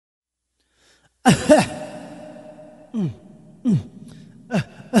Hey,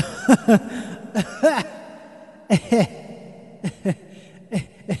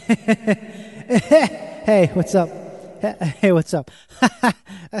 what's up? Hey, what's up?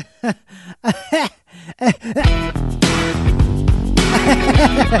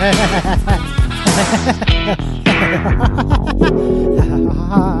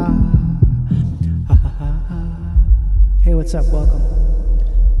 Hey, what's up?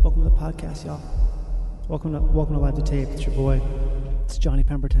 Welcome to the podcast, y'all. Welcome to Live to Tape. It's your boy. It's Johnny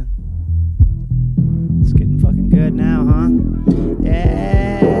Pemberton. It's getting fucking good now, huh?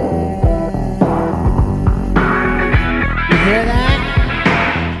 Yeah. You hear that?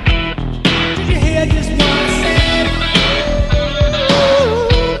 Did you hear just what I said?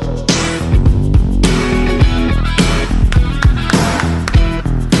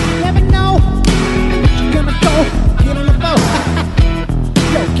 Never know. You're gonna go. Get on the boat.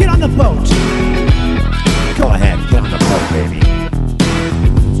 Yo, get on the boat. Go ahead, get on the boat, baby.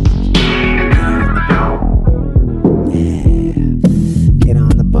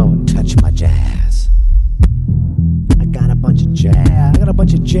 I got a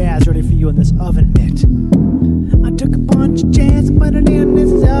bunch of jazz ready for you in this oven mitt. I took a bunch of jazz and put it in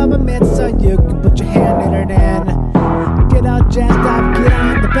this oven mitt so you can put your hand in it and get all jazzed up, get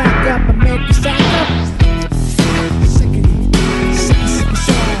on the back up and make you sack up. Sickity, sicky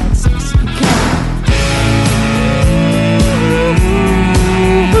sad, sicky cat.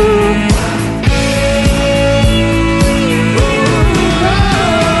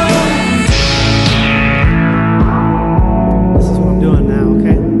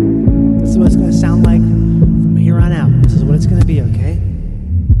 Sound like from here on out. This is what it's going to be, okay?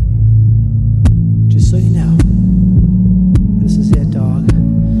 Just so you know. This is it, dog.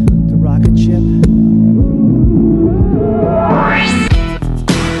 The rocket ship.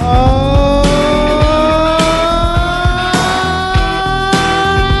 Oh!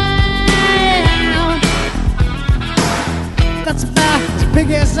 That's about as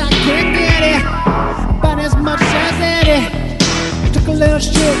big as I can get it. About as much as it. Took a little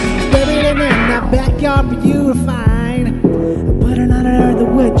shit, buried it in that backyard for you to find. Put it under the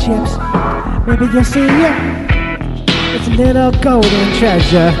wood chips. Maybe you'll see it. It's a little golden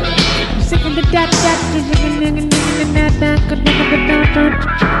treasure. Singing the da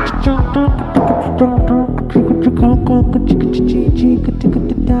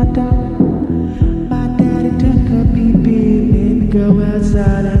da da. My daddy took a pee pee, made me go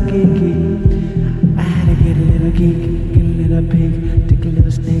outside and geeky. I had to get a little geek. A pig, take a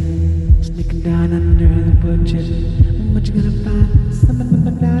little snake, sneaking down under the bushes. What you gonna find?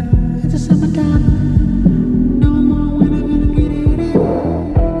 Summertime, it's a summertime. No more when I'm gonna get it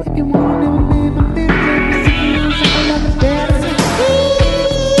in. If you wanna never leave my bed, take me singing on something like a dance.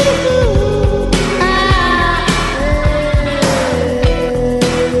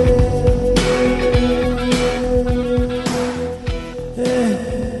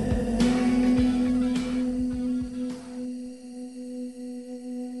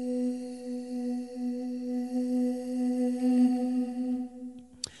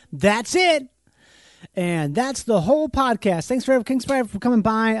 That's it. And that's the whole podcast. Thanks for coming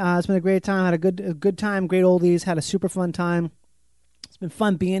by. It's been a great time. Had a good time. Great oldies. Had a super fun time. It's been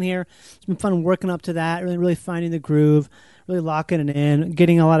fun being here. It's been fun working up to that. Really finding the groove. Really locking it in.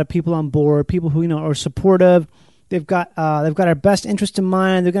 Getting a lot of people on board. People who are supportive. They've got our best interest in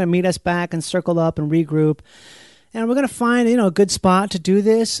mind. They're going to meet us back and circle up and regroup. And we're going to find a good spot to do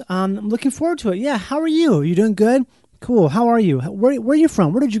this. I'm looking forward to it. Yeah. How are you? You doing good? Cool. How are you? Where are you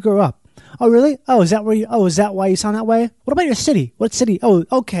from? Where did you grow up? Oh, really? Oh, is that why you sound that way? What about your city? What city? Oh,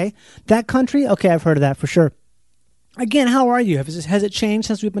 okay. That country? Okay, I've heard of that for sure. Again, how are you? Has it changed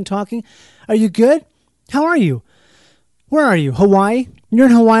since we've been talking? Are you good? How are you? Where are you? Hawaii? You're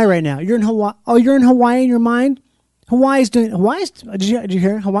in Hawaii right now. You're in Hawaii. Oh, you're in Hawaii in your mind? Did you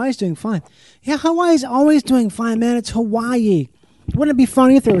hear? Hawaii's doing fine. Yeah, Hawaii's always doing fine, man. It's Hawaii. Wouldn't it be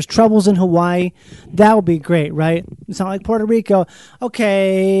funny if there was troubles in Hawaii? That would be great, right? It's not like Puerto Rico.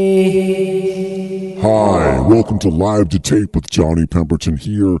 Okay. Hi, welcome to Live to Tape with Johnny Pemberton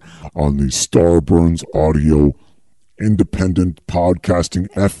here on the Starburns Audio Independent Podcasting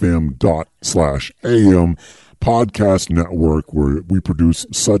FM./AM podcast network, where we produce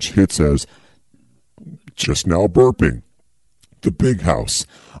such hits as Just Now Burping, The Big House,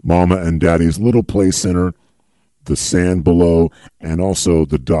 Mama and Daddy's Little Play Center, The Sand Below, and also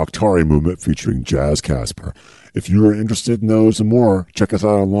the Doctari Movement featuring Jazz Casper. If you are interested in those and more, check us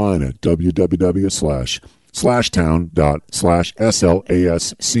out online at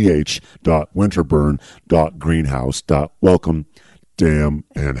www.slashtown./slash/winterburn.greenhouse.welcome damn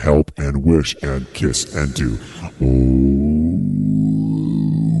and help and wish and kiss and do.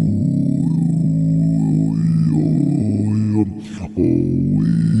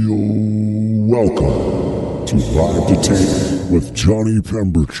 Welcome to Live to Tape with Johnny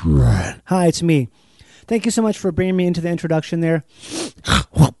Pemberton. Hi, it's me. Thank you so much for bringing me into the introduction there.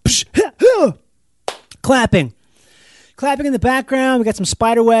 Clapping in the background. We got some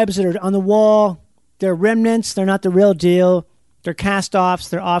spider webs that are on the wall. They're remnants. They're not the real deal. They're cast-offs.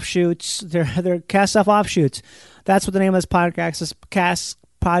 They're offshoots. They're cast-off offshoots. That's what the name of this podcast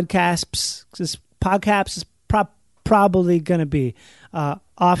is probably going to be.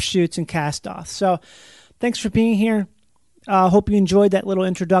 Offshoots and cast-offs. So thanks for being here. Hope you enjoyed that little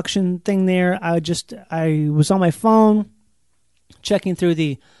introduction thing there. I was on my phone checking through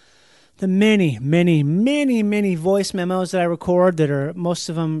the many voice memos that I record that are most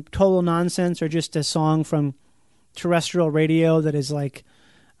of them total nonsense or just a song from terrestrial radio that is like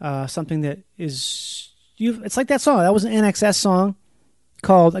something that is it's like that song. That was an NXS song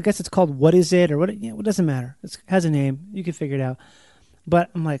called, I guess it's called What Is It or what? Yeah, it doesn't matter. It has a name. You can figure it out.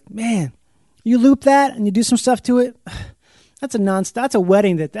 But I'm like, man, you loop that and you do some stuff to it. That's a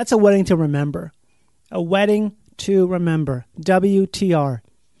wedding that's a wedding to remember. A wedding to remember. WTR.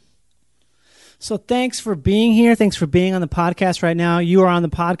 So thanks for being here. Thanks for being on the podcast right now. You are on the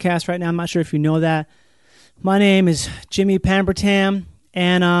podcast right now. I'm not sure if you know that. My name is Jimmy Pemberton,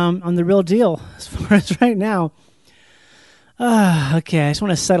 and I'm the real deal as far as right now. Okay, I just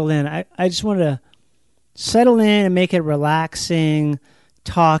want to settle in. I just want to settle in and make it relaxing,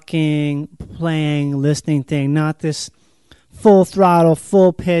 talking, playing, listening thing, not this full throttle,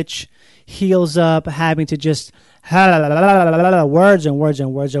 full pitch, heels up, having to just words and words and words and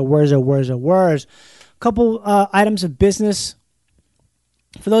words and words and words. A couple items of business.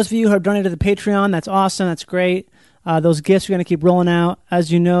 For those of you who have donated to the Patreon, that's awesome. That's great. Those gifts are going to keep rolling out. As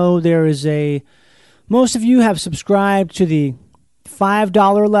you know, most of you have subscribed to the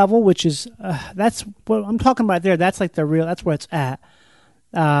 $5 level, which is, that's what I'm talking about there. That's like that's where it's at.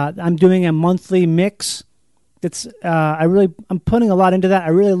 I'm doing a monthly mix. I'm putting a lot into that. I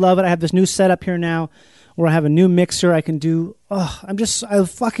really love it. I have this new setup here now where I have a new mixer I can do. I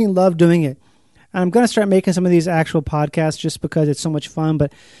fucking love doing it. And I'm going to start making some of these actual podcasts just because it's so much fun.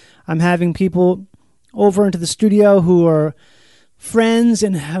 But I'm having people over into the studio who are friends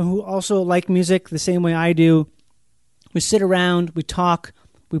and who also like music the same way I do. We sit around, we talk,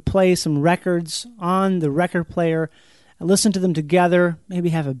 we play some records on the record player and listen to them together, maybe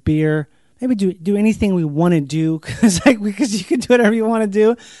have a beer, maybe do anything we want to do because you can do whatever you want to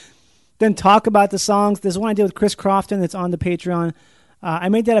do. Then talk about the songs. There's one I did with Chris Crofton that's on the Patreon. I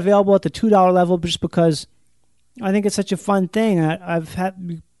made that available at the $2 level just because I think it's such a fun thing. I've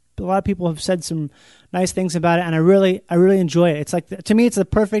had a lot of people have said some nice things about it, and I really enjoy it. It's like to me, it's the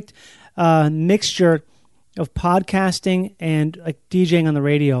perfect mixture of podcasting and like DJing on the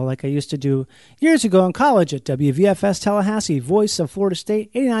radio, like I used to do years ago in college at WVFS Tallahassee, voice of Florida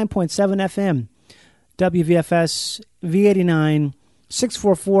State, 89.7 FM, WVFS V89.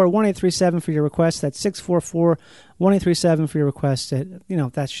 644-1837 for your request. That's 644-1837 for your request.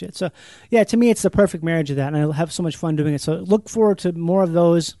 That shit. So, yeah, to me, it's the perfect marriage of that, and I have so much fun doing it. So look forward to more of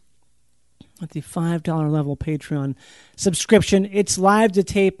those at the $5 level Patreon subscription. It's live to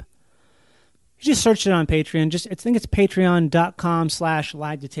tape. You just search it on Patreon. I think it's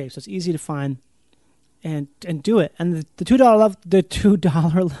patreon.com/live to tape. So it's easy to find and do it. And the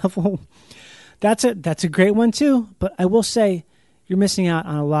 $2 level, that's a great one too. But I will say, you're missing out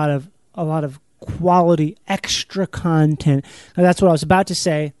on a lot of quality extra content. Now, that's what I was about to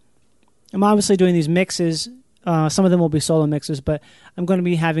say. I'm obviously doing these mixes. Some of them will be solo mixes, but I'm going to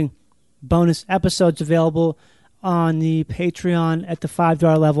be having bonus episodes available on the Patreon at the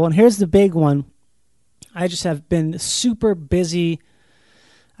 $5 level. And here's the big one. I just have been super busy.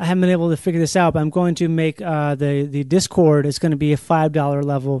 I haven't been able to figure this out, but I'm going to make the Discord is going to be a $5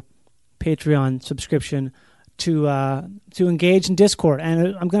 level Patreon subscription to engage in Discord.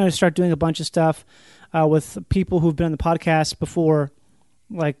 And I'm going to start doing a bunch of stuff with people who've been on the podcast before,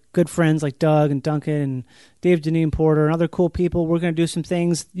 like good friends like Doug and Duncan and Dave Deneen Porter and other cool people. We're going to do some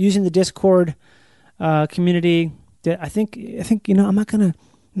things using the Discord community. That I think I'm not going to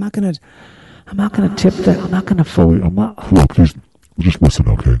tip that. I'm not going to fully. Look, just listen,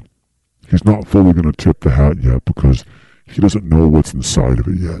 okay? He's not fully going to tip the hat yet because he doesn't know what's inside of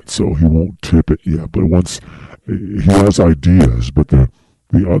it yet, so he won't tip it yet. But once he has ideas, but the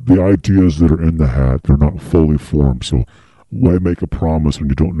ideas that are in the hat, they're not fully formed. So why make a promise when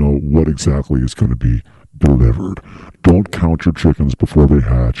you don't know what exactly is going to be delivered? Don't count your chickens before they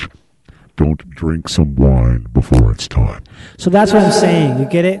hatch. don't drink some wine before it's time. So that's what I'm saying. You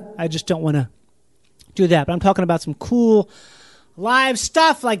get it? I just don't want to do that. But I'm talking about some cool live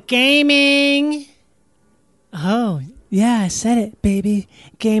stuff like gaming. Oh, yeah, I said it, baby.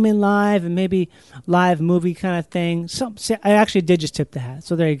 Gaming live and maybe live movie kind of thing. See, I actually did just tip the hat.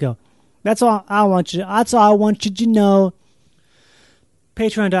 So there you go. That's all I want you to know.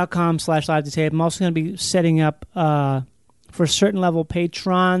 Patreon.com/live to tape. I'm also going to be setting up for certain level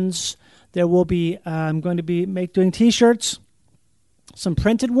patrons. There will be I'm going to be doing T-shirts, some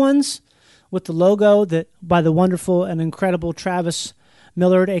printed ones with the logo that by the wonderful and incredible Travis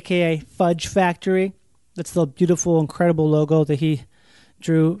Millard, aka Fudge Factory. That's the beautiful, incredible logo that he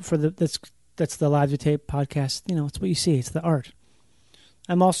drew for that's the Live to Tape podcast. You know, it's what you see. It's the art.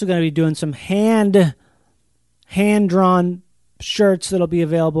 I'm also going to be doing some hand-drawn shirts that'll be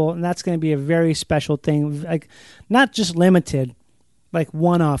available, and that's going to be a very special thing, like not just limited, like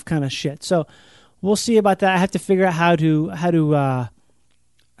one-off kind of shit. So we'll see about that. I have to figure out how to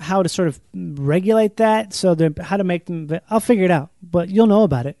sort of regulate that. So how to make them. I'll figure it out, but you'll know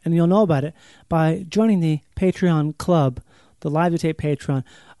about it, and you'll know about it by joining the Patreon club, the Live to Tape Patreon.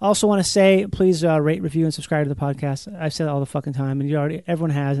 I also want to say, please rate, review, and subscribe to the podcast. I say that all the fucking time, and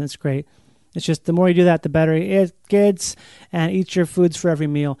everyone has, and it's great. It's just the more you do that, the better it gets, and eat your foods for every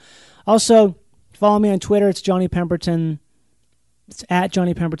meal. Also, follow me on Twitter. It's Johnny Pemberton. It's at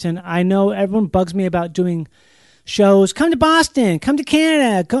Johnny Pemberton. I know everyone bugs me about doing shows. Come to Boston. Come to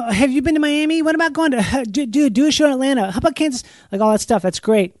Canada. Have you been to Miami? What about going to do a show in Atlanta? How about Kansas? Like all that stuff. That's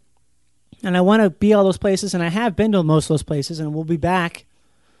great. And I want to be all those places, and I have been to most of those places, and we'll be back.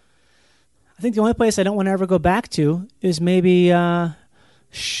 I think the only place I don't want to ever go back to is maybe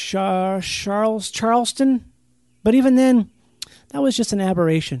Charleston. But even then, that was just an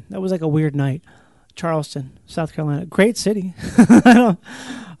aberration. That was like a weird night. Charleston, South Carolina. Great city. That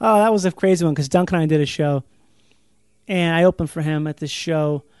was a crazy one because Duncan and I did a show, and I opened for him at this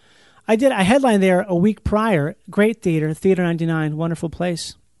show. I headlined there a week prior. Great theater, Theater 99, wonderful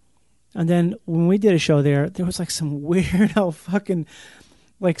place. And then when we did a show there was like some weirdo fucking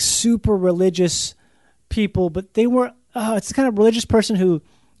like super religious people, but they were it's the kind of religious person who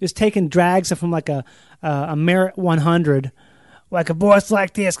is taking drags from like a Merit 100, like a voice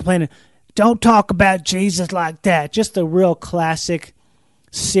like this complaining, "Don't talk about Jesus like that." Just a real classic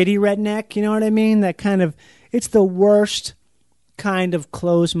city redneck, you know what I mean? That kind of, it's the worst kind of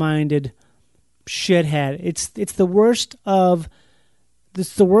close-minded shithead. It's the worst of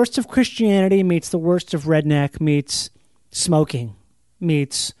Christianity meets the worst of redneck meets smoking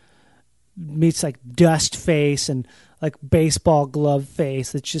meets like dust face and like baseball glove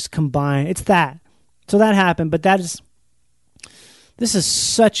face. It's just combined. It's that. So that happened, but this is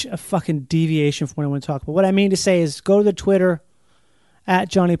such a fucking deviation from what I want to talk about. What I mean to say is go to the Twitter at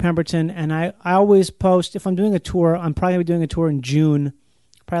Johnny Pemberton, and I always post, if I'm doing a tour, I'm probably going to be doing a tour in June,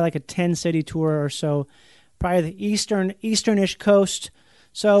 probably like a 10-city tour or so, probably the easternish coast.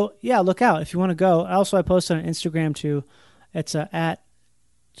 So, yeah, look out if you want to go. Also, I post on Instagram, too. It's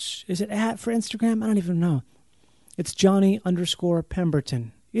is it at for Instagram? I don't even know. It's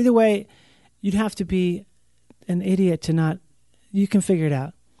Johnny_Pemberton. Either way, you'd have to be an idiot to not, you can figure it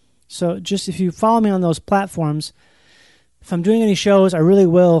out. So just if you follow me on those platforms, if I'm doing any shows, I really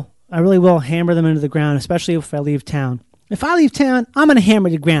will hammer them into the ground, especially if I leave town. If I leave town, I'm going to hammer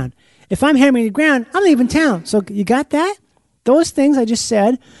the ground. If I'm hammering the ground, I'm leaving town. So you got that? Those things I just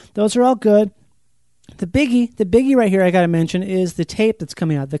said, those are all good. The biggie right here I got to mention is the tape that's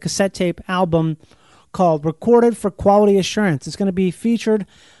coming out, the cassette tape album called Recorded for Quality Assurance. It's going to be featured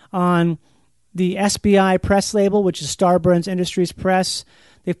on the SBI press label, which is Starburns Industries Press.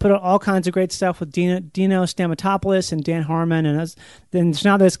 They've put out all kinds of great stuff with Dino Stamatopoulos and Dan Harmon. And then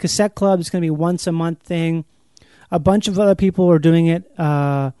now there's Cassette Club. It's going to be once a month thing. A bunch of other people are doing it.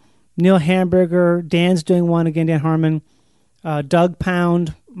 Neil Hamburger, Dan's doing one, again, Dan Harmon. Doug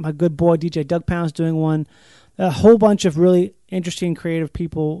Pound, my good boy DJ Doug Pound's doing one. A whole bunch of really interesting, creative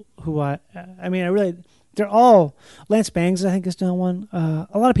people who they're all, Lance Bangs, I think, is doing one. A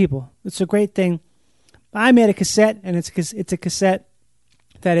lot of people. It's a great thing. I made a cassette, and it's a cassette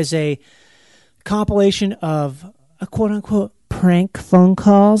that is a compilation of a quote-unquote prank phone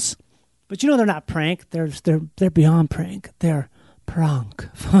calls. But they're not prank. They're beyond prank. They're prank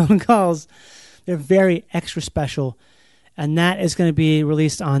phone calls. They're very extra special. And that is going to be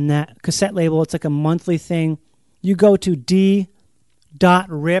released on that cassette label. It's like a monthly thing. You go to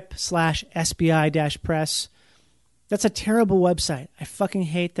d.rip/SBI-press. That's a terrible website. I fucking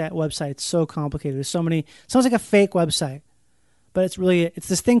hate that website. It's so complicated. There's so many. It sounds like a fake website. But it's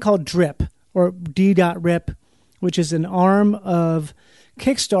this thing called Drip, or d.rip, which is an arm of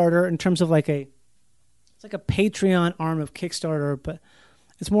Kickstarter in terms of it's like a Patreon arm of Kickstarter, but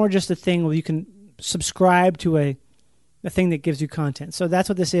it's more just a thing where you can subscribe to a thing that gives you content. So that's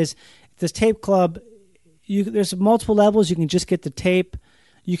what this is. This tape club, there's multiple levels. You can just get the tape.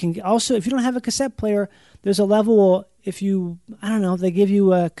 You can also, if you don't have a cassette player, there's a level. If they give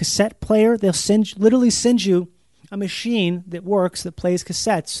you a cassette player, they'll literally send you a machine that works, that plays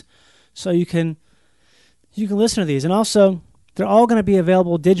cassettes, so you can listen to these. And also, they're all going to be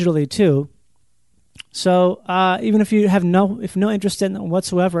available digitally too. So even if you have no interest in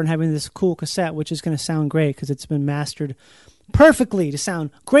whatsoever in having this cool cassette, which is going to sound great because it's been mastered perfectly to sound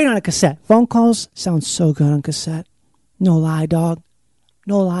great on a cassette. Phone calls sound so good on cassette. No lie, dog.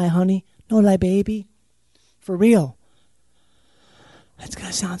 No lie, honey. No lie, baby. For real. It's going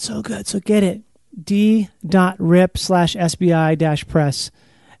to sound so good. So get it. d.rip/SBI-press.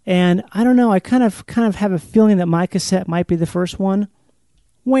 And I don't know. I kind of have a feeling that my cassette might be the first one.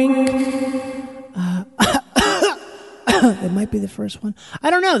 Wink. It might be the first one. I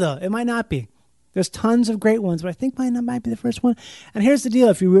don't know, though. It might not be. There's tons of great ones, but I think mine might be the first one. And here's the deal.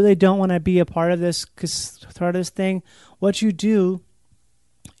 If you really don't want to be a part of this thing, what you do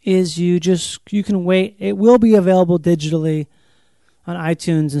is you can wait. It will be available digitally on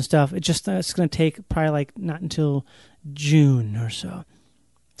iTunes and stuff. It's going to take probably not until June or so.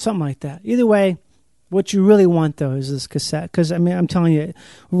 Something like that. Either way, what you really want, though, is this cassette. Because, I'm telling you,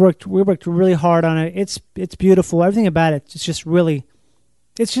 we worked really hard on it. It's beautiful. Everything about it, it's just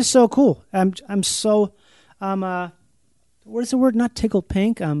so cool. I'm what is the word? Not tickled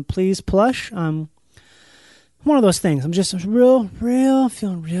pink. Pleased plush. One of those things. I'm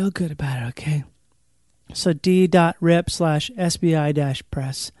feeling real good about it, okay? So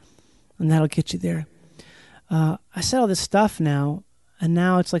d.rip/SBI-press. And that'll get you there. I said all this stuff now. And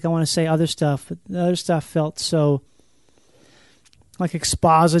now it's like I want to say other stuff, but the other stuff felt so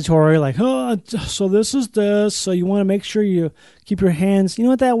expository, so this is this, so you want to make sure you keep your hands. You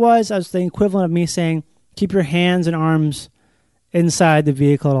know what that was? I was the equivalent of me saying, keep your hands and arms inside the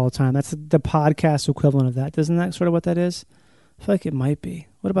vehicle at all the time. That's the podcast equivalent of that. Isn't that sort of what that is? I feel like it might be.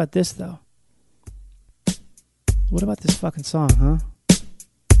 What about this, though? What about this fucking song, huh?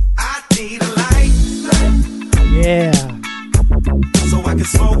 I need a light. Yeah. So I can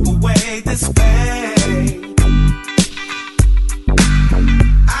smoke away this pain.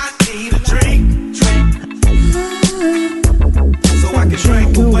 I need a drink. So I can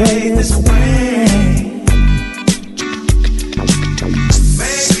drink away this pain.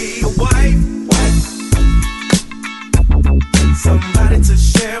 Maybe a wife. Somebody to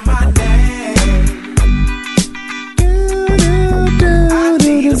share my name. I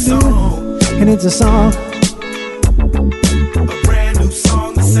need a song. It needs a song.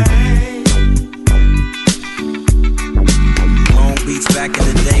 Back in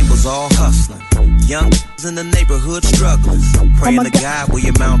the day was all hustling. Young in the neighborhood struggling. Praying to God we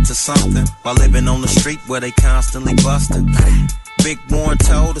amount to something while living on the street where they constantly busting. Big Warren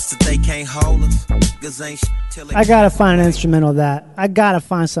told us that they can't hold us. I gotta find an instrumental of that. I gotta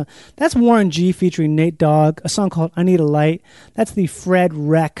find some. That's Warren G featuring Nate Dogg, a song called I Need a Light. That's the Fred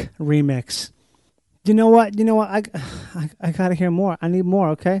Wreck remix. You know what? I gotta hear more. I need more,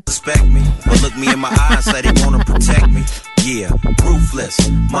 okay? Respect me, but look me in my eyes, say they wanna protect me. Yeah, ruthless.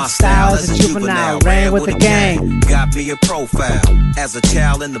 My style as a juvenile, ran with the gang. Got me a profile. As a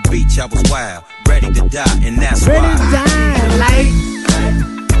child in the beach, I was wild, ready to die, and that's ready why. To die, like.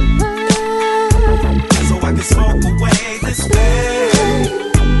 So I can smoke away this pain.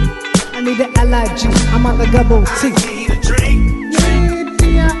 I need the LIG. I'm on the double T. I need a drink.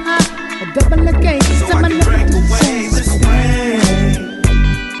 A double again. So I can drink away this pain.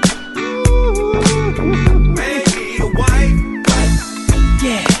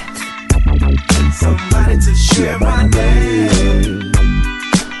 Somebody to share my name.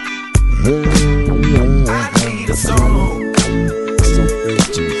 I need a song.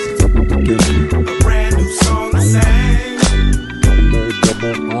 A brand new song to sing.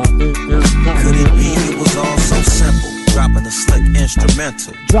 Could it be it was all so simple? Dropping a slick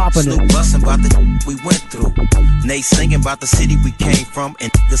instrumental. Snoop busting about the we went through. Nate singing about the city we came from.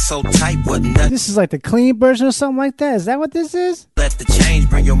 And niggas so tight wasn't nothing. This is like the clean version or something like that. Is that what this is? Let the change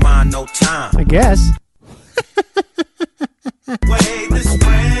bring your mind no time. I guess. Way this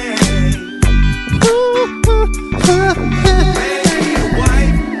way.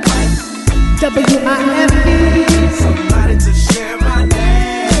 W-I-F-E. Somebody to share my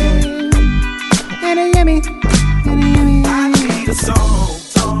name. And a yummy. I need a song.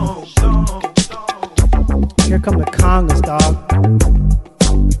 Here come the congas, dog.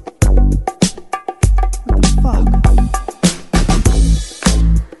 What the fuck?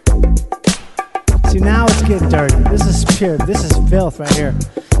 here. This is filth right here.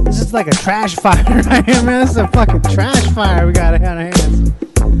 This is like a trash fire right here, man. This is a fucking trash fire we got on our hands.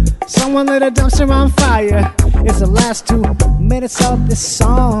 Someone lit a dumpster on fire. It's the last 2 minutes of this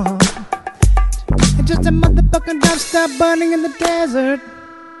song. It's just a motherfucking dumpster burning in the desert.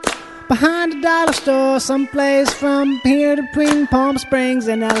 Behind a dollar store, someplace from here to between Palm Springs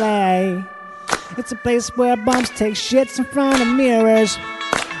and LA. It's a place where bums take shits in front of mirrors.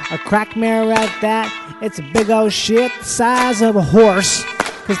 A crack mirror at that. It's a big old shit the size of a horse.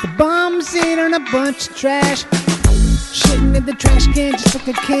 Cause the bum's eating a bunch of trash. Shitting in the trash can just like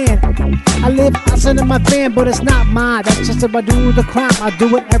a can. I live outside of my van, but it's not mine. That's just if I do the crime, I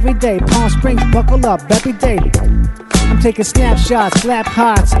do it every day. Palm Springs, buckle up every day. I'm taking snapshots, slap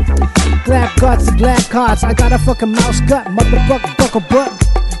hearts, glad guts and glad cards. I got a fucking mouse gut, motherfucker, buckle butt.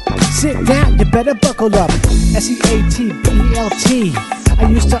 Sit down, you better buckle up. SEATBELT. I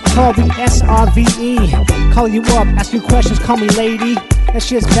used to call the SRVE. Call you up, ask you questions, call me lady. That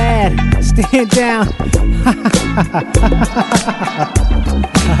shit's bad. Stand down.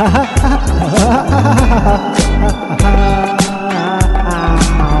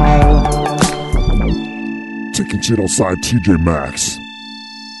 Taking shit outside TJ Maxx.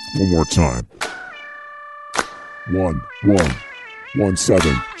 One more time.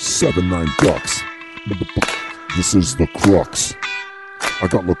 11779 ducks. This is the crux. I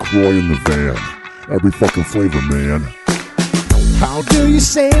got LaCroix in the van. Every fucking flavor, man. How do you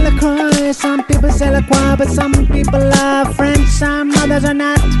say LaCroix? Some people say LaCroix, but some people are French, some others are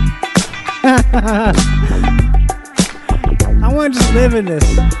not. I want to just live in this.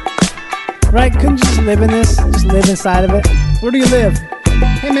 Right? Couldn't you just live in this? Just live inside of it? Where do you live?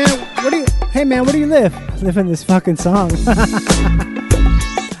 Hey man, where do you live? I live in this fucking song.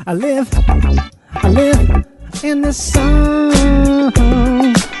 I live in this song.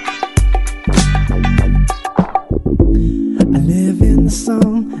 I live in the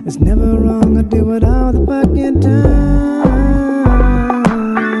song. It's never wrong. I do it all the fucking time.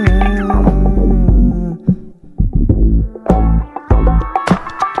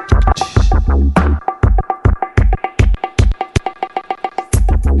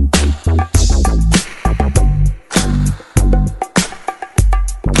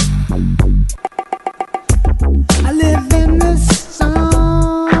 I live in this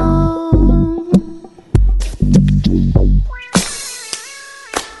song.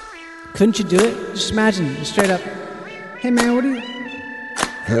 Couldn't you do it? Just imagine, just straight up. Hey man, what do you...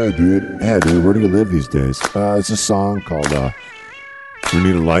 Hey dude, where do you live these days? It's a song called We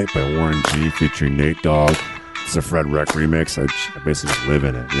Need a Light by Warren G featuring Nate Dogg. It's a Fred Wreck remix. I basically just live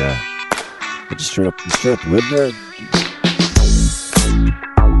in it, yeah. I just straight up live there.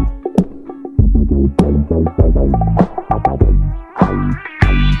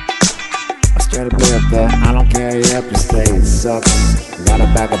 I straight up live there. I don't care, you have to say it sucks. Got a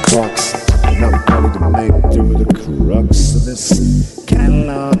bag of bucks. Nothing ready to make do the crux of this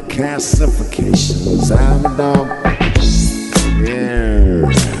catalog classifications. I'm a dog.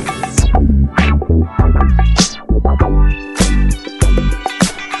 Yeah.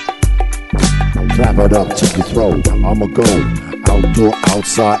 Clap it up to your throat. I'ma go outdoor,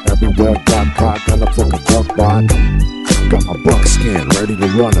 outside, everywhere. Got caught, got a fucking buck bot. Got my buckskin, ready to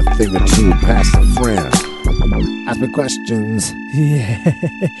run a thing or two past a friend. Ask me questions. Yeah.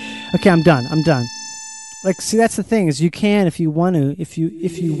 Okay, I'm done. Like, see, that's the thing, is you can if you want to, if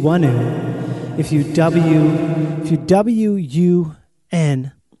you want to,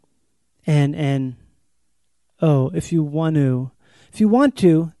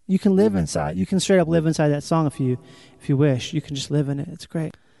 you can live inside. You can straight up live inside that song if you wish. You can just live in it. It's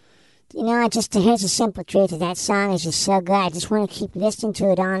great. You know, here's a simple truth. That song is just so good. I just want to keep listening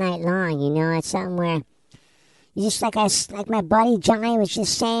to it all night long. You know, it's something where you just like my buddy Johnny was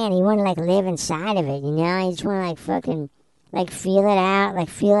just saying, you want to like live inside of it. You know, you just want to like fucking like feel it out, like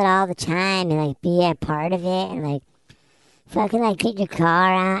feel it all the time, and like be a part of it, and like fucking like get your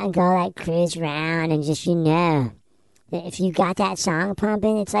car out and go like cruise around, and just, you know, that if you got that song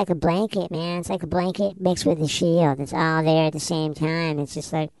pumping, it's like a blanket, man. It's like a blanket mixed with a shield. It's all there at the same time. It's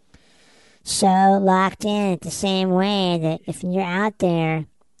just like so locked in at the same way that if you're out there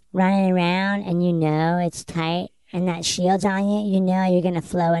running around and you know it's tight and that shield's on you, you know you're going to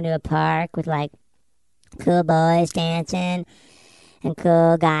flow into a park with like cool boys dancing and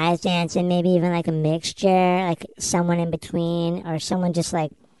cool guys dancing, maybe even like a mixture, like someone in between or someone just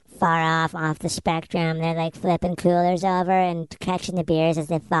like far off the spectrum. They're like flipping coolers over and catching the beers as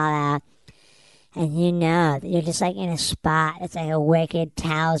they fall out. And you know that you're just like in a spot. It's like a wicked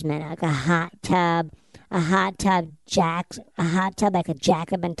talisman, like a hot tub like a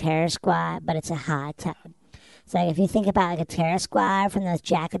Jack of Terror squat, but it's a hot tub. It's like if you think about like a terror squad from those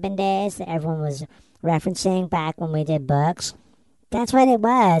Jacobin days that everyone was referencing back when we did books. That's what it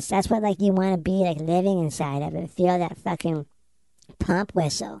was. That's what like you want to be like living inside of it. Feel that fucking pump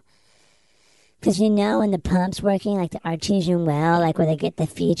whistle. Because you know when the pump's working, like the artesian well, like where they get the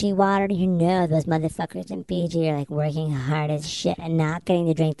Fiji water, you know those motherfuckers in Fiji are like working hard as shit and not getting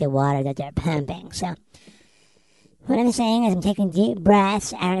to drink the water that they're pumping. So what I'm saying is I'm taking deep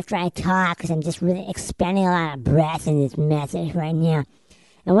breaths after I talk because I'm just really expending a lot of breath in this message right now.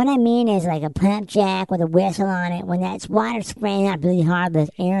 And what I mean is like a pump jack with a whistle on it, when that's water spraying out really hard, there's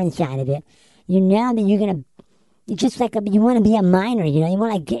air inside of it, you know that you're going to, just like you want to be a miner, you know, you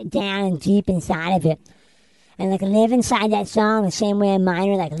want to get down and deep inside of it. And like live inside that song the same way a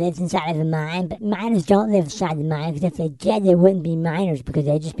miner like lives inside of a mine. But miners don't live inside the mine because if they did, they wouldn't be miners because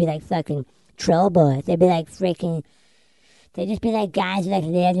they'd just be like fucking troll boys. They'd be like freaking, they'd just be like guys who like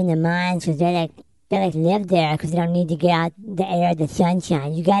lived in the mines because they like live there because they don't need to get out the air, the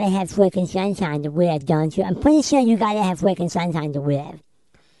sunshine. You gotta have freaking sunshine to live, don't you? I'm pretty sure you gotta have freaking sunshine to live.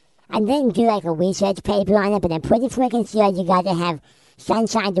 I didn't do like a research paper on it, but I'm pretty freaking sure you gotta have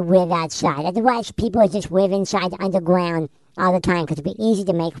sunshine to live outside. Otherwise, people would just live inside the underground all the time because it'd be easy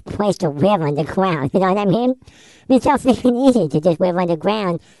to make a place to live underground. You know what I mean? It's so freaking easy to just live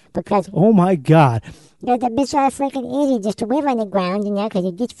underground because... Oh, my God. It's so freaking easy just to live underground, you know, because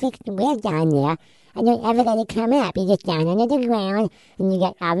you just freaking live down there. And you're never going to come up. You're just down under the ground, and you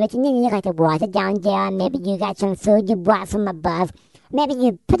got everything you got the water down there. Maybe you got some food you brought from above. Maybe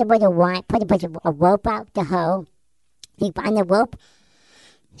you put a rope out the hole. You find the rope.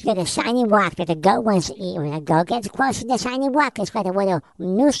 It's got a shiny rock that the goat wants to eat. When the goat gets close to the shiny rock, it's got a little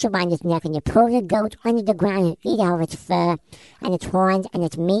noose around its neck, and you pull the goat under the ground and eat all its fur, and its horns, and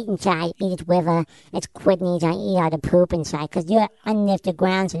its meat inside. Eat its liver, its kidneys, and eat all the poop inside. Because you're underneath the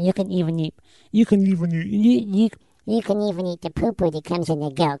ground, so you can even eat the poop that comes in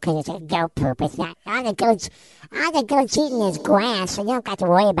the goat, because it's a goat poop. It's not all the goats eating is grass, so you don't got to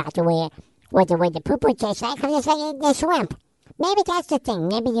worry about the way the poop would taste like, because it's like the shrimp. Maybe that's the thing.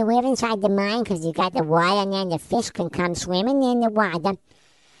 Maybe you live inside the mine because you got the water, and then the fish can come swimming in the water.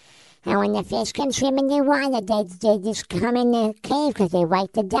 And when the fish come swimming in the water, they just come in the cave because they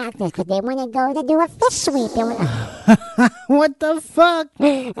like the darkness, because they want to go to do a fish sweep. What the fuck?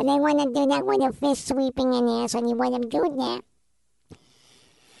 And they want to do that with a fish sweeping in there, so you want them to do that.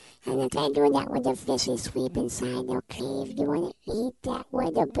 And if they do that with the fishy sweep inside the cave, you want to eat that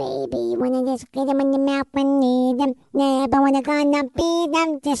with a baby. You want to just get them in the mouth and need them. Never want to gonna beat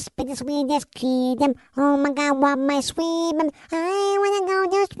them. Just be the sweetest kid them. Oh my God, what my sweet them. I want to go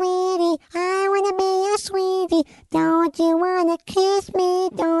to sweetie. I want to be a sweetie. Don't you want to kiss me?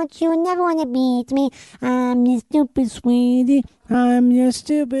 Don't you never want to beat me? I'm your stupid sweetie. I'm your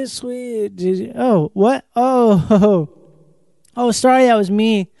stupid sweet. Oh, what? Oh, sorry, that was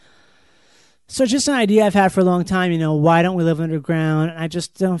me. So it's just an idea I've had for a long time, you know, why don't we live underground? And I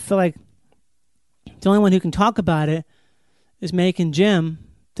just don't feel like the only one who can talk about it is making Jim,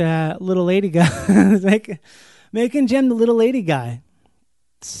 the little lady guy. making Jim the little lady guy.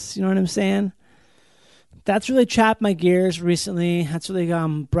 You know what I'm saying? That's really chapped my gears recently. That's really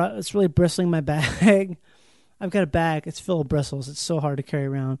it's really bristling my bag. I've got a bag. It's full of bristles. It's so hard to carry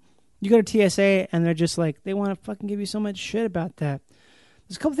around. You go to TSA and they're just like, they want to fucking give you so much shit about that.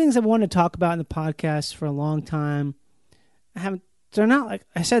 There's a couple things I've wanted to talk about in the podcast for a long time. They're not like,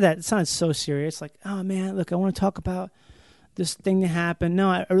 I said that, it sounds so serious. Like, oh man, look, I want to talk about this thing that happened. No,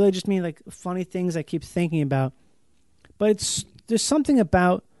 I really just mean like funny things I keep thinking about. But there's something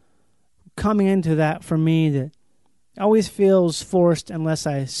about coming into that for me that always feels forced unless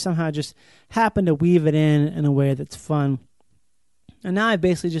I somehow just happen to weave it in a way that's fun. And now I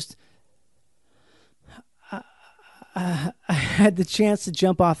basically just... I had the chance to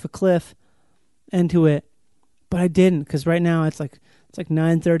jump off a cliff into it, but I didn't because right now it's like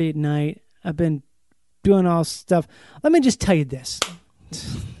 9:30 at night. I've been doing all stuff. Let me just tell you this.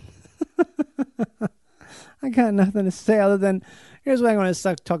 I got nothing to say other than here's what I want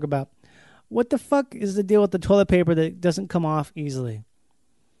to talk about. What the fuck is the deal with the toilet paper that doesn't come off easily?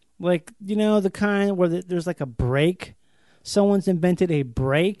 Like, you know, the kind where there's like a break. Someone's invented a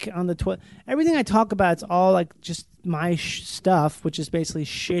break on the toilet. Everything I talk about, it's all like just my stuff, which is basically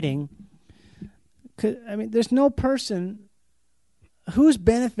shitting. I mean, there's no person who's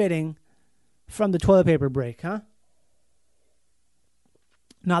benefiting from the toilet paper break, huh?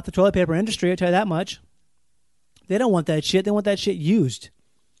 Not the toilet paper industry, I'll tell you that much. They don't want that shit. They want that shit used.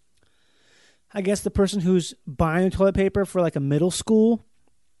 I guess the person who's buying toilet paper for like a middle school,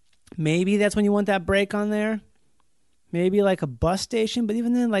 maybe that's when you want that break on there. maybe like a bus station. But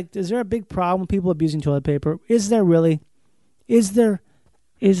even then, like, is there a big problem with people abusing toilet paper? Is there really? Is there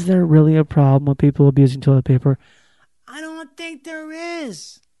really a problem with people abusing toilet paper? I don't think there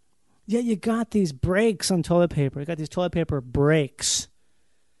is. Yet you got these breaks on toilet paper. You got these toilet paper breaks.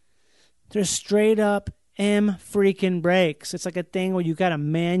 They're straight up freaking breaks. It's like a thing where you got to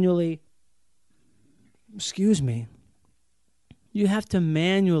manually, you have to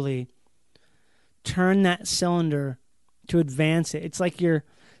manually turn that cylinder to advance it. It's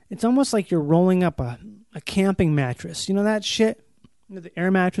almost like you're rolling up a camping mattress. You know that shit? You know, the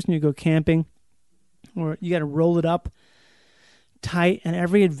air mattress when you go camping? Or you got to roll it up tight, and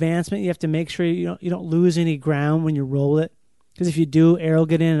every advancement you have to make sure you don't lose any ground when you roll it. Because if you do, air will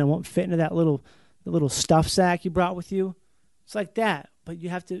get in and it won't fit into that little stuff sack you brought with you. It's like that. But you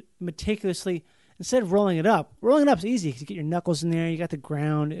have to meticulously, instead of rolling it up is easy because you get your knuckles in there, you got the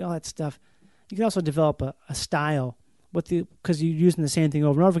ground, all that stuff. You can also develop a style because you're using the same thing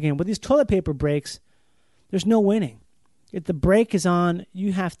over and over again. With these toilet paper breaks, there's no winning. If the brake is on,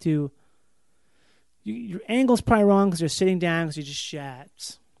 you have to, your angle's probably wrong because you're sitting down because you just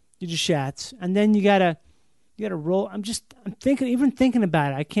shats. And then you gotta roll. I'm thinking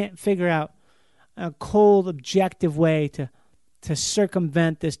about it. I can't figure out a cold, objective way to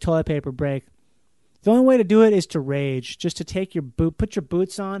circumvent this toilet paper break. The only way to do it is to rage. Just to take put your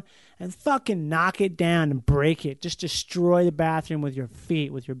boots on and fucking knock it down and break it. Just destroy the bathroom with your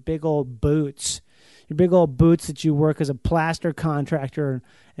feet, with your big old boots. Your big old boots that you work as a plaster contractor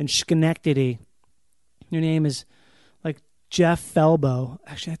in Schenectady. Your name is like Jeff Felbo.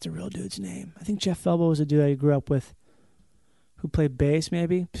 Actually, that's a real dude's name. I think Jeff Felbo was a dude I grew up with who played bass,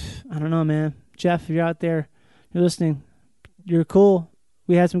 maybe. I don't know, man. Jeff, if you're out there, you're listening, you're cool.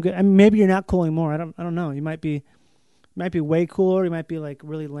 We had some good. I mean, maybe you're not cool anymore. I don't know. You might be way cooler. You might be like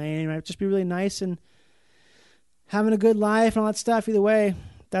really lame. You might just be really nice and having a good life and all that stuff. Either way,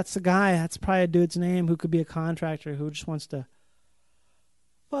 that's the guy. That's probably a dude's name who could be a contractor who just wants to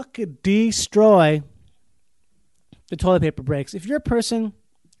fucking destroy the toilet paper breaks. If you're a person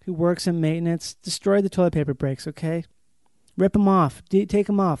who works in maintenance, destroy the toilet paper breaks, okay? Rip them off. Take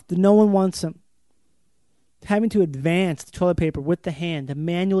them off. No one wants them. Having to advance the toilet paper with the hand, to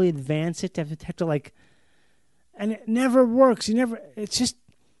manually advance it, to have to like, and it never works. It's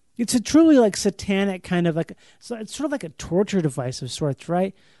a truly like satanic kind of like, so it's sort of like a torture device of sorts,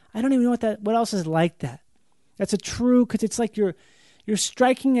 right? I don't even know what else is like that. That's a true, because it's like you're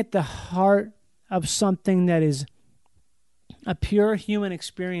striking at the heart of something that is a pure human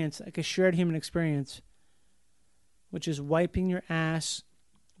experience, like a shared human experience, which is wiping your ass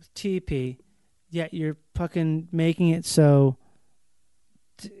with TP. Yet you're fucking making it so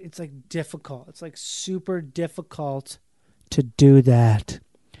it's like difficult. It's like super difficult to do that.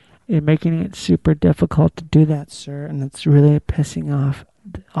 You're making it super difficult to do that, sir, and it's really pissing us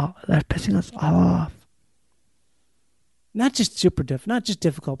off. Not just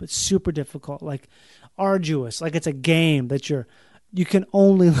difficult, but super difficult, like arduous, like it's a game that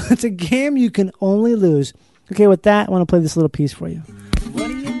it's a game you can only lose. Okay, with that, I want to play this little piece for you. What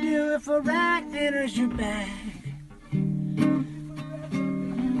do you do if a rat enters your bag? You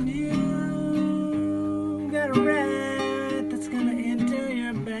got a rat that's gonna enter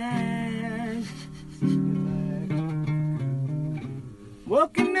your bag.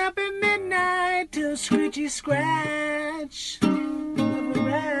 Woken up at midnight to a screechy scratch of a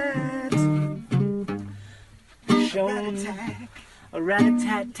rat. Shown a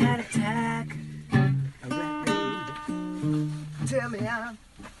rat-a-tat-tat-attack. A rat raid. Tell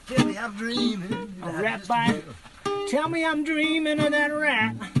me I'm dreaming. A rat bite. Tell me I'm dreaming of that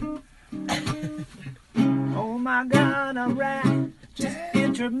rat. Oh my God, a rat just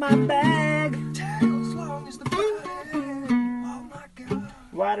entered my bag. Tails long as the body. Oh my God.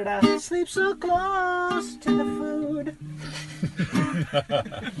 Why did I sleep so close to the food?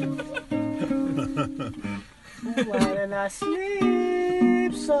 Why did I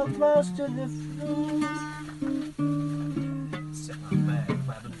sleep so close to the food?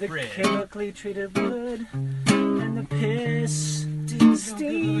 The chemically treated wood and the piss didn't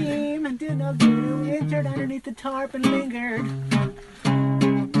steam and did no good. Entered underneath the tarp and lingered.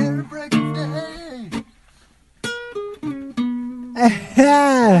 Every break of day.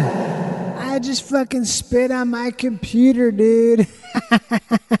 I just fucking spit on my computer, dude.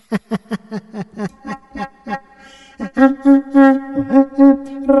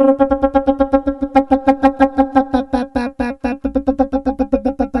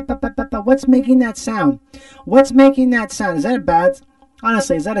 What's making that sound? What's making that sound? Is that a bad...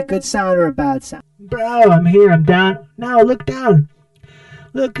 Honestly, is that a good sound or a bad sound? Bro, I'm here. I'm down. No, look down.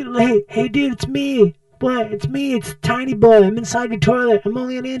 Look, hey dude, it's me. What? It's me. It's Tiny Boy. I'm inside your toilet. I'm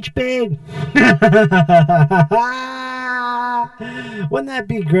only an inch big. Wouldn't that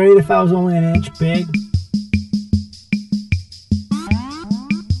be great if I was only an inch big?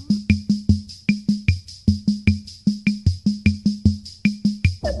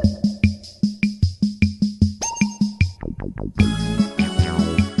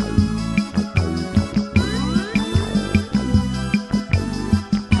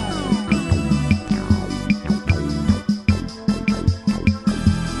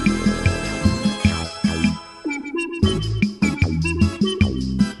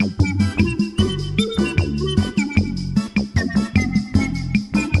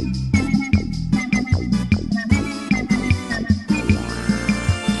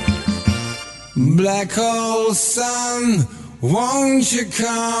 Black hole sun, won't you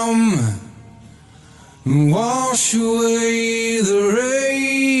come? Wash away the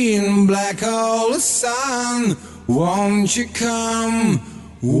rain. Black hole sun, won't you come?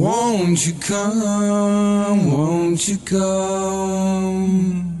 Won't you come? Won't you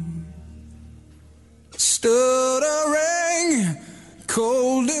come? Stuttering,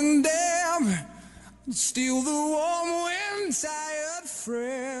 cold and damp, still the warm wind, tired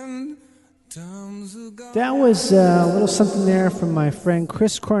friend. That was a little something there from my friend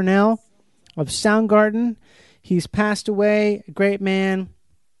Chris Cornell of Soundgarden. He's passed away, a great man.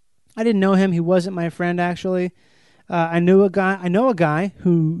 I didn't know him. He wasn't my friend, actually. I know a guy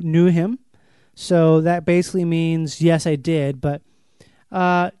who knew him. So that basically means, yes, I did. But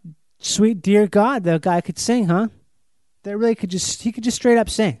sweet dear God, the guy could sing, huh? That really he could just straight up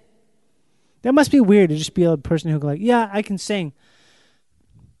sing. That must be weird to just be a person who like, yeah, I can sing.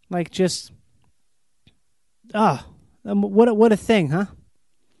 Like just... what a thing, huh?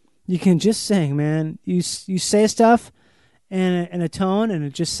 You can just sing, man. You say stuff in a tone, and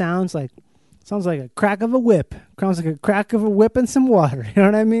it just sounds like a crack of a whip. Sounds like a crack of a whip in some water. You know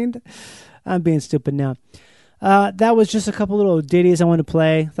what I mean? I'm being stupid now. That was just a couple little ditties I wanted to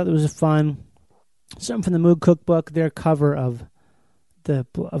play. Thought it was fun. Something from the Moog Cookbook. Their cover of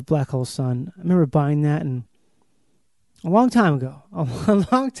Black Hole Sun. I remember buying that a long time ago. A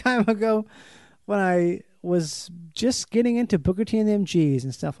long time ago, when I was just getting into Booker T and the MGs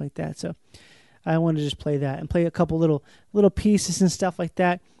and stuff like that. So I wanted to just play that and play a couple little pieces and stuff like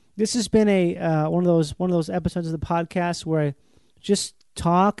that. This has been one of those episodes of the podcast where I just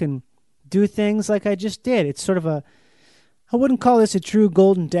talk and do things like I just did. It's sort of I wouldn't call this a true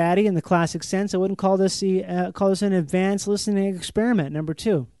golden daddy in the classic sense. I wouldn't call this an advanced listening experiment number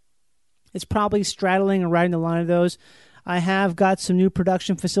 2. It's probably straddling and riding the line of those. I have got some new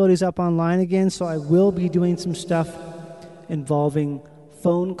production facilities up online again, so I will be doing some stuff involving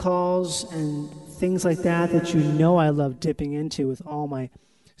phone calls and things like that you know I love dipping into with all my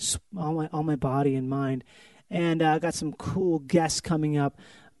body and mind. And I got some cool guests coming up,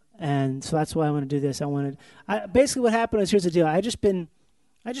 and so that's why I want to do this. Basically what happened is, here's the deal. I just been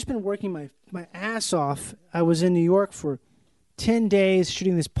working my ass off. I was in New York for 10 days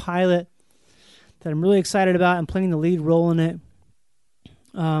shooting this pilot that I'm really excited about. I'm playing the lead role in it.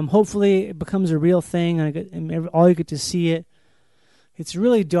 Hopefully it becomes a real thing, and all you get to see it. It's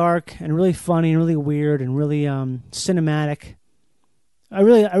really dark and really funny and really weird and really cinematic. I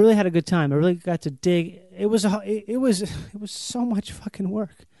really had a good time. I really got to dig. It was so much fucking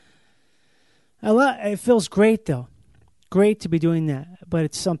work. It feels great though. Great to be doing that, but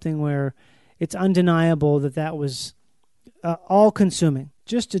it's something where it's undeniable that was all-consuming.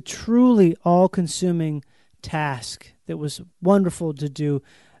 Just a truly all-consuming task that was wonderful to do,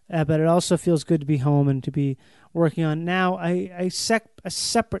 but it also feels good to be home and to be working on. Now, a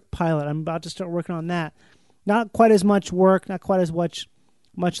separate pilot. I'm about to start working on that. Not quite as much work, not quite as much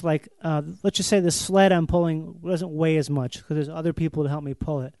like, let's just say the sled I'm pulling doesn't weigh as much because there's other people to help me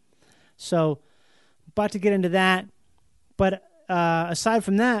pull it. So, about to get into that. But aside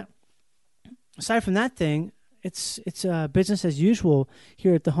from that thing, it's business as usual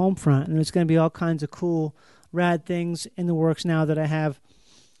here at the home front, and there's going to be all kinds of cool, rad things in the works now that I have.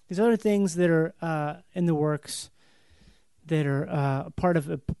 These other things that are in the works that are part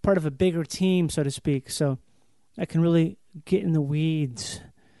of a bigger team, so to speak. So I can really get in the weeds.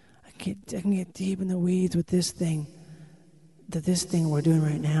 I can get deep in the weeds with this thing we're doing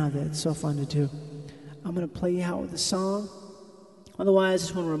right now that's so fun to do. I'm going to play you out with a song. Otherwise, I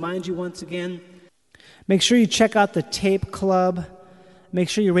just want to remind you once again, make sure you check out the Tape Club. Make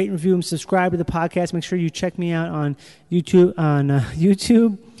sure you rate and review and subscribe to the podcast. Make sure you check me out on YouTube,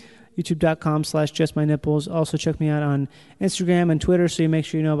 youtube.com/justmynipples. Also check me out on Instagram and Twitter, so you make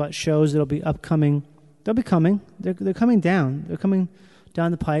sure you know about shows that'll be upcoming. They'll be coming. They're coming down. They're coming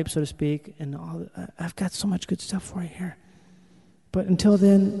down the pipe, so to speak. And I've got so much good stuff for you here. But until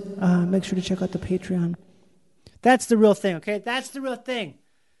then, make sure to check out the Patreon. That's the real thing, okay? That's the real thing.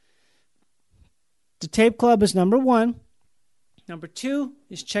 The Tape Club is number 1. Number 2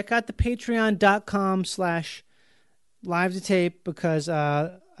 is check out the patreon.com/live to tape because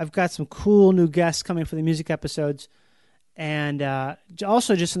I've got some cool new guests coming for the music episodes. And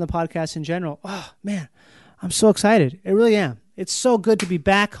also just in the podcast in general. Oh, man, I'm so excited. I really am. It's so good to be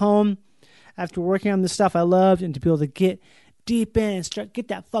back home after working on the stuff I loved and to be able to get deep in and get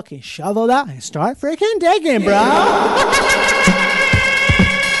that fucking shovel out and start freaking digging, bro.